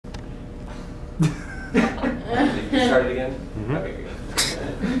You start it again? Mm-hmm. Okay,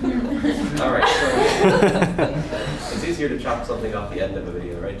 good. All right, so it's easier to chop something off the end of a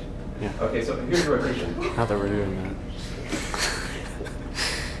video, right? Yeah. Okay, so here's the rotation. Not that we're doing that.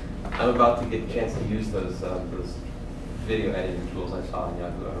 I'm about to get a chance to use those video editing tools I saw on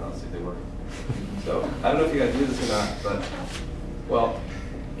Yahoo. I don't know, see if they work. So I don't know if you guys do this or not, but well,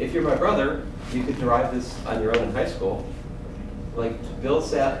 if you're my brother, you could derive this on your own in high school. Like Bill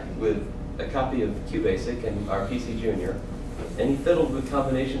sat with a copy of QBasic and our PC Junior, and he fiddled with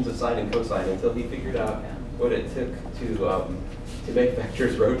combinations of sine and cosine until he figured out what it took to make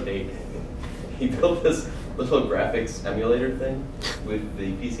vectors rotate. He built this little graphics emulator thing with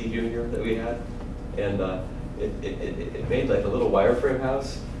the PC Junior that we had, and it made like a little wireframe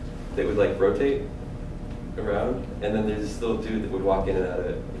house that would like rotate around, and then there's this little dude that would walk in and out of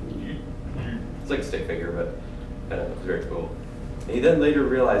it. It's like a stick figure, but I don't know, it was very cool. And he then later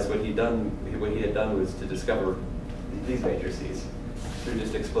realized what he had done was to discover these matrices through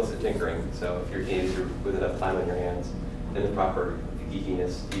just explicit tinkering. So if you're a teenager with enough time on your hands and the proper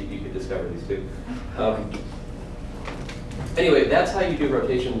geekiness, you could discover these too. Anyway, that's how you do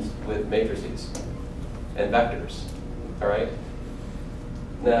rotations with matrices and vectors, all right?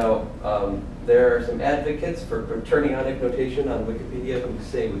 Now, there are some advocates for quaternionic notation on Wikipedia who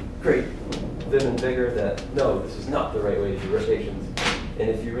say with great vim and vigor that, no, this is not the right way to do rotations. And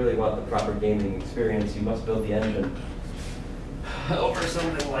if you really want the proper gaming experience, you must build the engine over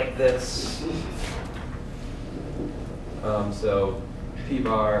something like this. So P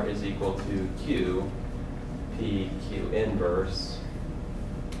bar is equal to Q, P, Q inverse.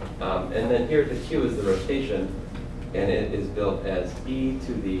 And then here the Q is the rotation, and it is built as e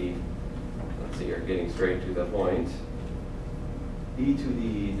to the, let's see, you're getting straight to the point, e to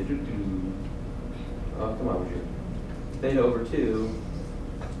the, oh, come on, would you? Theta over 2,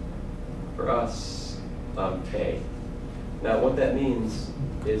 for us, K. Now what that means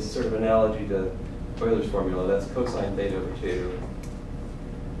is sort of analogy to Euler's formula. That's cosine theta over 2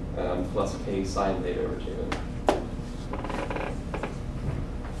 plus K sine theta over 2.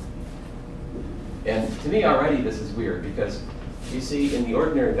 And to me already this is weird because you see in the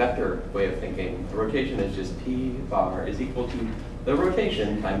ordinary vector way of thinking, the rotation is just P bar is equal to the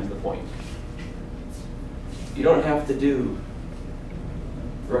rotation times the point. You don't have to do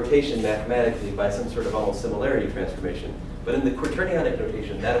rotation mathematically by some sort of almost similarity transformation. But in the quaternionic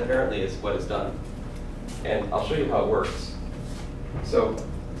notation, that apparently is what is done. And I'll show you how it works. So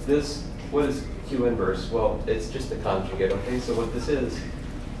this, what is Q inverse? Well, it's just a conjugate, okay? So what this is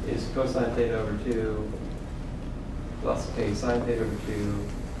cosine theta over 2 plus K sine theta over 2.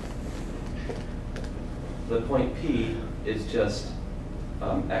 The point P is just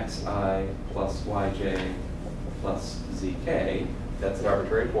xi plus yj plus zk. That's an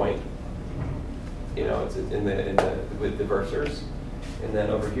arbitrary point. You know, it's in the with the versors. And then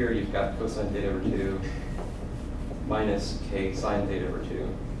over here you've got cosine theta over 2 minus K sine theta over 2.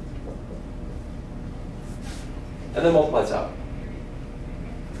 And then multiplies out.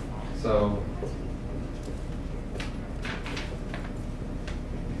 So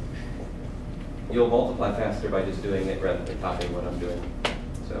you'll multiply faster by just doing it rather than copying what I'm doing.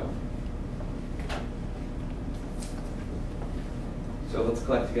 So let's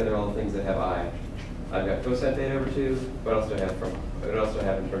collect together all the things that have I. I've got cosine theta over 2. What else do I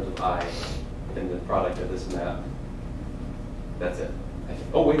have in terms of I in the product of this and that? That's it.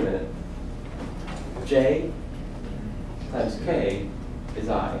 Oh, wait a minute. J times K is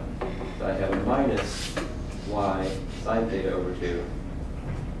I. So I have a minus y sine theta over 2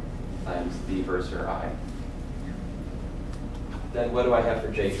 times the versor I. Then what do I have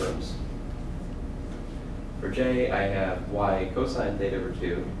for J terms? For J, I have y cosine theta over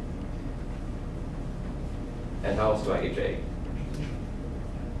 2. And how else do I get J?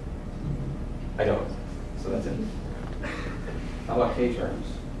 I don't. So that's it. How about K terms?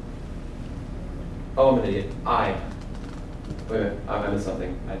 Oh, I'm an idiot. I. Wait a minute. I missed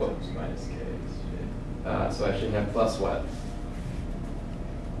something. I minus K. So I should have plus what?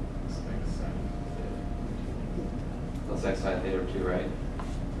 Plus x sine theta over 2, right?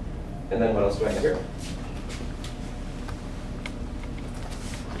 And then what else do I have here?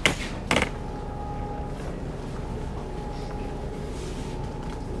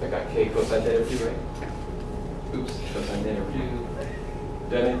 I got K cosine theta over 2, right? Oops, cosine theta over 2.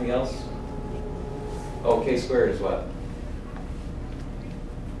 Do I have anything else? Oh, K squared is what?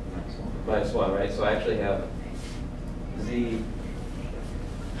 Minus 1, right? So I actually have Z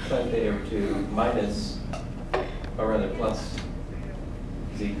sine theta over 2 minus, or rather plus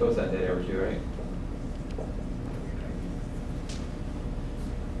Z cosine theta over 2, right?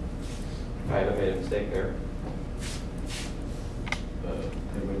 I haven't made a mistake there.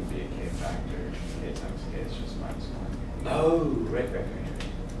 There wouldn't be a k factor. K times k is just minus 1. Oh, right.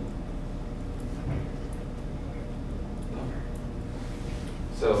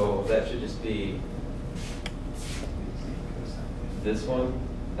 So that should just be this one,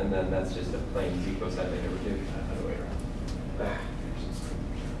 and then that's just a plain z cosine theta over 2. Other way around.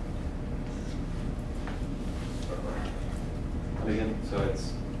 Again, so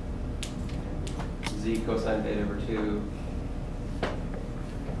it's z cosine theta over 2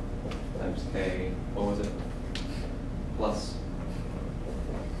 times k, what was it? Plus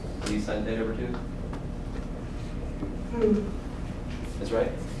z sine theta over 2? That's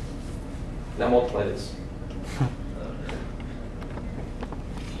right. Now multiply this.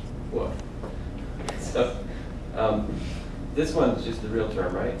 What? So, this one's just the real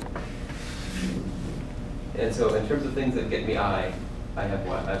term, right? And so in terms of things that get me I have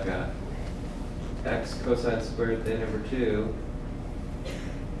what? I've got x cosine squared theta over 2.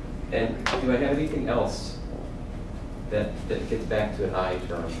 And do I have anything else that gets back to an I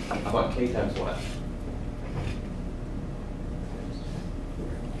term? How about k times what?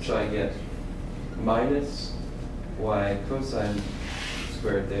 So I get minus y cosine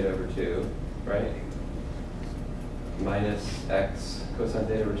squared theta over 2, right? Minus x cosine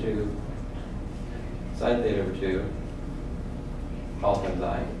theta over 2 sine theta over 2 all times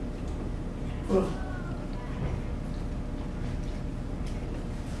I.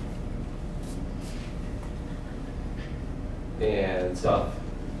 And stuff.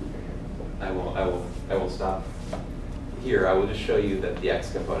 I will stop here. I will just show you that the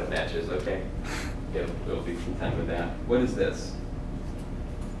x component matches, okay? It'll be content with that. What is this?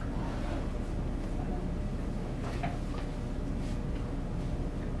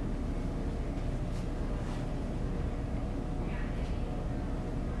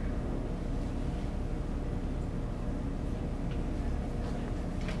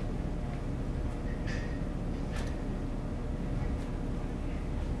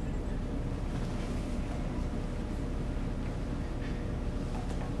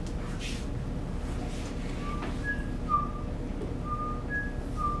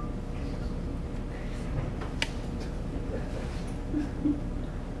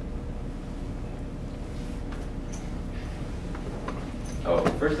 Oh,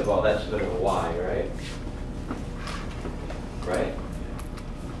 first of all, that should have been a y, right? Right?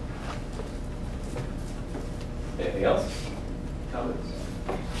 Anything else? Comments?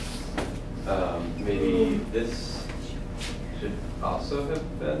 Maybe this should also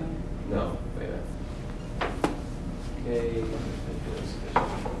have been? No, wait a minute. Okay.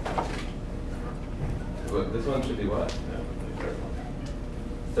 This one should be what? The third one.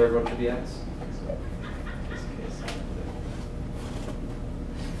 Third one should be x?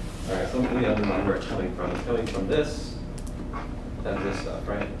 All right, so let me underline where it's coming from. It's coming from this and this stuff,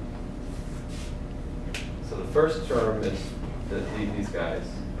 right? So the first term is these guys.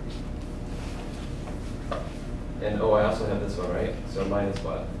 And oh, I also have this one, right? So minus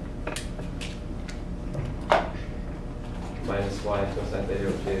what? Minus y cosine theta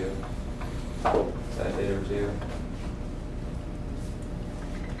over 2. Sine theta over 2.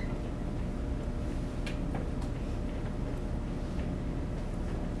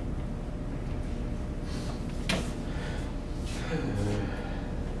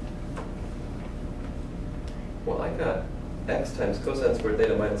 Well, I got x times cosine squared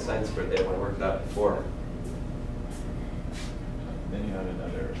theta minus sine squared theta when I worked it out before. Then you have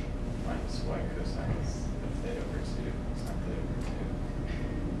another minus y cosine theta over 2, sine theta over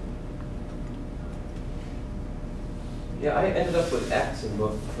 2. Yeah, I ended up with x in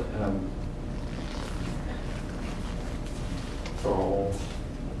both. Oh,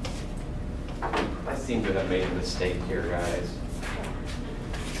 I seem to have made a mistake here, guys.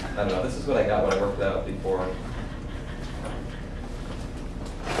 I don't know. This is what I got when I worked it out before.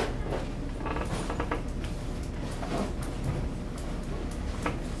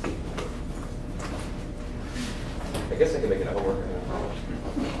 I guess I can make it a homework.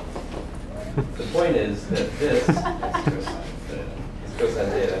 The point is that this is cosine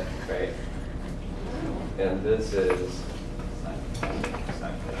theta, right? And this is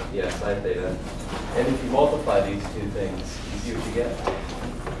Sine theta. yeah, sine theta. And if you multiply these two things, you see what you get?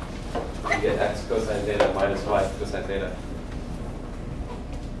 You get x cosine theta minus y cosine theta.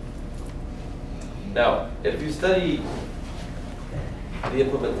 Now, if you study the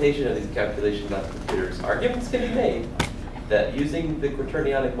implementation of these calculations on computers, arguments can be made that using the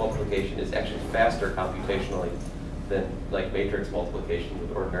quaternionic multiplication is actually faster computationally than like matrix multiplication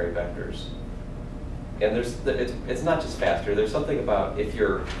with ordinary vectors. And it's not just faster. There's something about if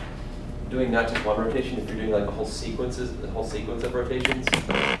you're doing not just one rotation, if you're doing like a whole sequence of rotations,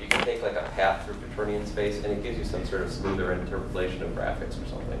 you can take like a path through quaternion space, and it gives you some sort of smoother interpolation of graphics or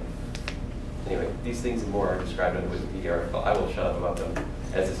something. Anyway, these things and more are described in the Wikipedia article. I will shut up about them,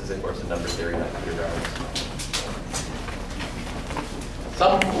 as this is, of course, a number theory, not computer drawings.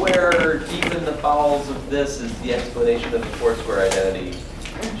 Somewhere deep in the bowels of this is the explanation of the four-square identity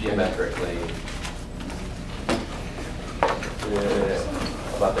geometrically.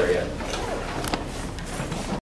 I'm not there yet.